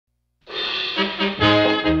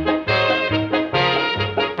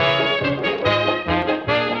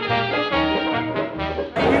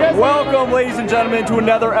Welcome, ladies and gentlemen, to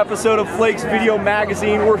another episode of Flakes Video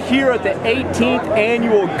Magazine. We're here at the 18th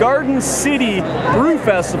annual Garden City Brew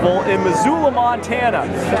Festival in Missoula, Montana.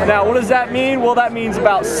 Now, what does that mean? Well, that means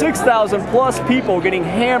about 6,000 plus people getting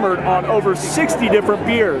hammered on over 60 different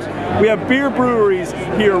beers. We have beer breweries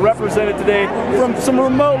here represented today from some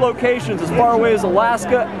remote locations as far away as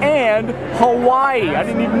Alaska and Hawaii. I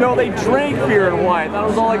didn't even know they drank beer in Hawaii. I thought it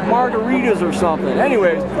was all like margaritas or something.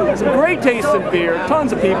 Anyways, some great tasting beer,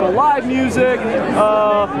 tons of people, live music,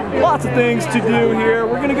 lots of things to do here.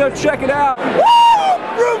 We're gonna go check it out. Woo!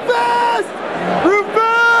 Brewfest!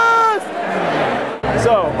 Brewfest!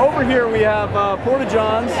 So over here we have Porta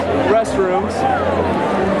John's restrooms.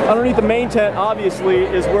 Underneath the main tent, obviously,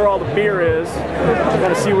 is where all the beer is. You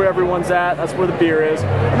gotta see where everyone's at. That's where the beer is.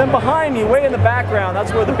 And then behind me, way in the background,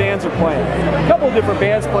 that's where the bands are playing. A couple of different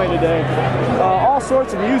bands playing today. All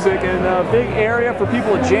sorts of music, and a big area for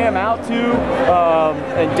people to jam out to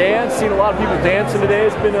and dance. Seen a lot of people dancing today.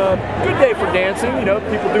 It's been a good day for dancing. You know,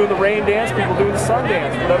 people doing the rain dance, people doing the sun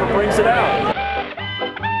dance, whatever brings it out.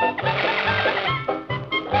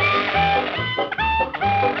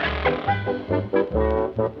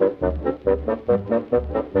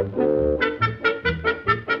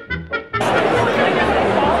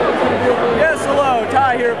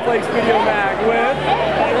 Here at Flakes Video Mag with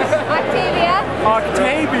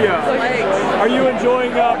Octavia. Are you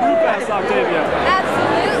enjoying Brewfest, Octavia?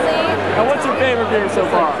 Absolutely. And what's your favorite beer so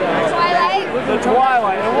far? Twilight. The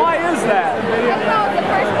Twilight. And why is that? I don't know, it was the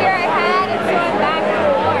first beer I had, and so I'm back for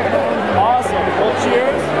more. Awesome. Well,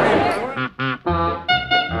 cheers.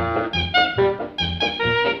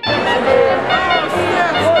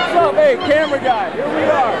 What's up? Hey, camera guy. Here we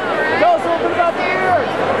are. Tell us a little bit about the beer.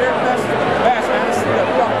 Beer Fest is the best, man. This is the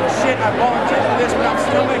fucking shit. I volunteered for this, but I'm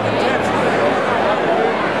still making tips.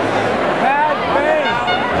 Mad bang.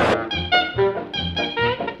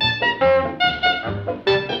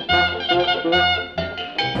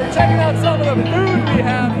 We're checking out some of the food we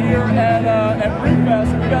have here at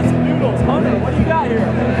Brewfest. We got some noodles. Hunter, what do you got here?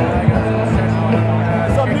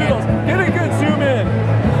 Some noodles. Get a good zoom in.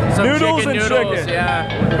 Some noodles and chicken. Yeah.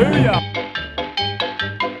 Booyah.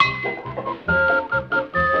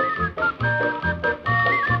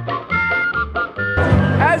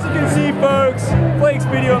 As you can see, folks, Flakes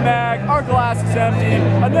Video Mag, our glass is empty.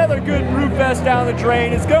 Another good Brewfest down the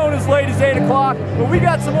drain. It's going as late as 8 o'clock, but we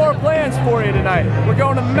got some more plans for you tonight. We're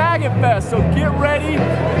going to Maggot Fest, so get ready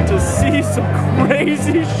to see some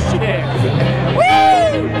crazy shit. Woo!